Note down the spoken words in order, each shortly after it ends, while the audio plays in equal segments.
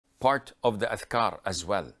part of the adhkar as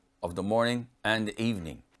well, of the morning and the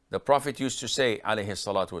evening. The Prophet used to say, alayhi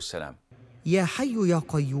salatu wassalam, يا حي يا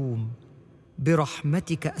قيوم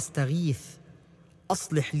برحمتك أستغيث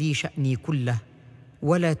أصلح لي شأني كله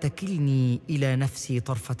ولا تكلني إلى نفسي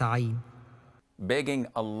طرفة عين. begging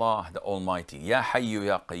Allah the Almighty, Ya Hayyu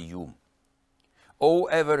Ya Qayyum, O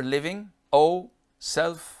ever living, O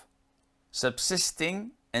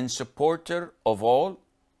self-subsisting and supporter of all,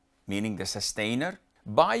 meaning the sustainer,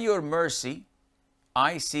 by your mercy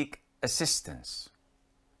I seek assistance.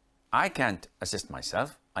 I can't assist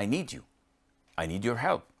myself, I need you. I need your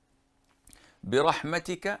help.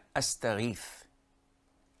 برحمتك أستغيث.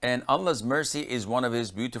 And Allah's mercy is one of His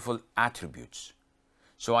beautiful attributes.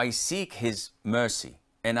 So I seek His mercy,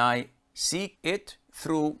 and I seek it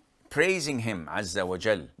through praising Him Azza wa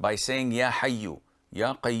Jal by saying, Ya Hayyu,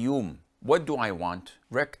 Ya Qayyum. What do I want?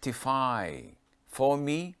 Rectify for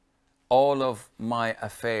me all of my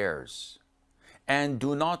affairs, and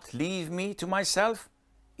do not leave me to myself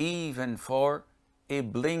even for a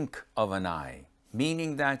blink of an eye.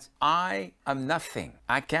 Meaning that I am nothing.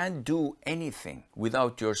 I can't do anything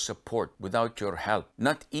without your support, without your help.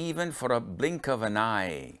 Not even for a blink of an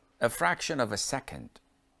eye, a fraction of a second.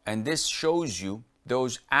 And this shows you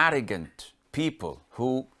those arrogant people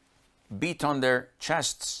who beat on their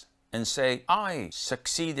chests and say, I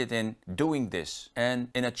succeeded in doing this and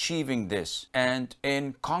in achieving this and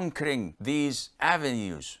in conquering these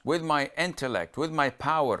avenues with my intellect, with my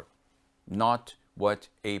power. Not what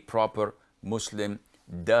a proper Muslim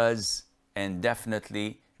does, and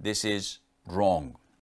definitely this is wrong.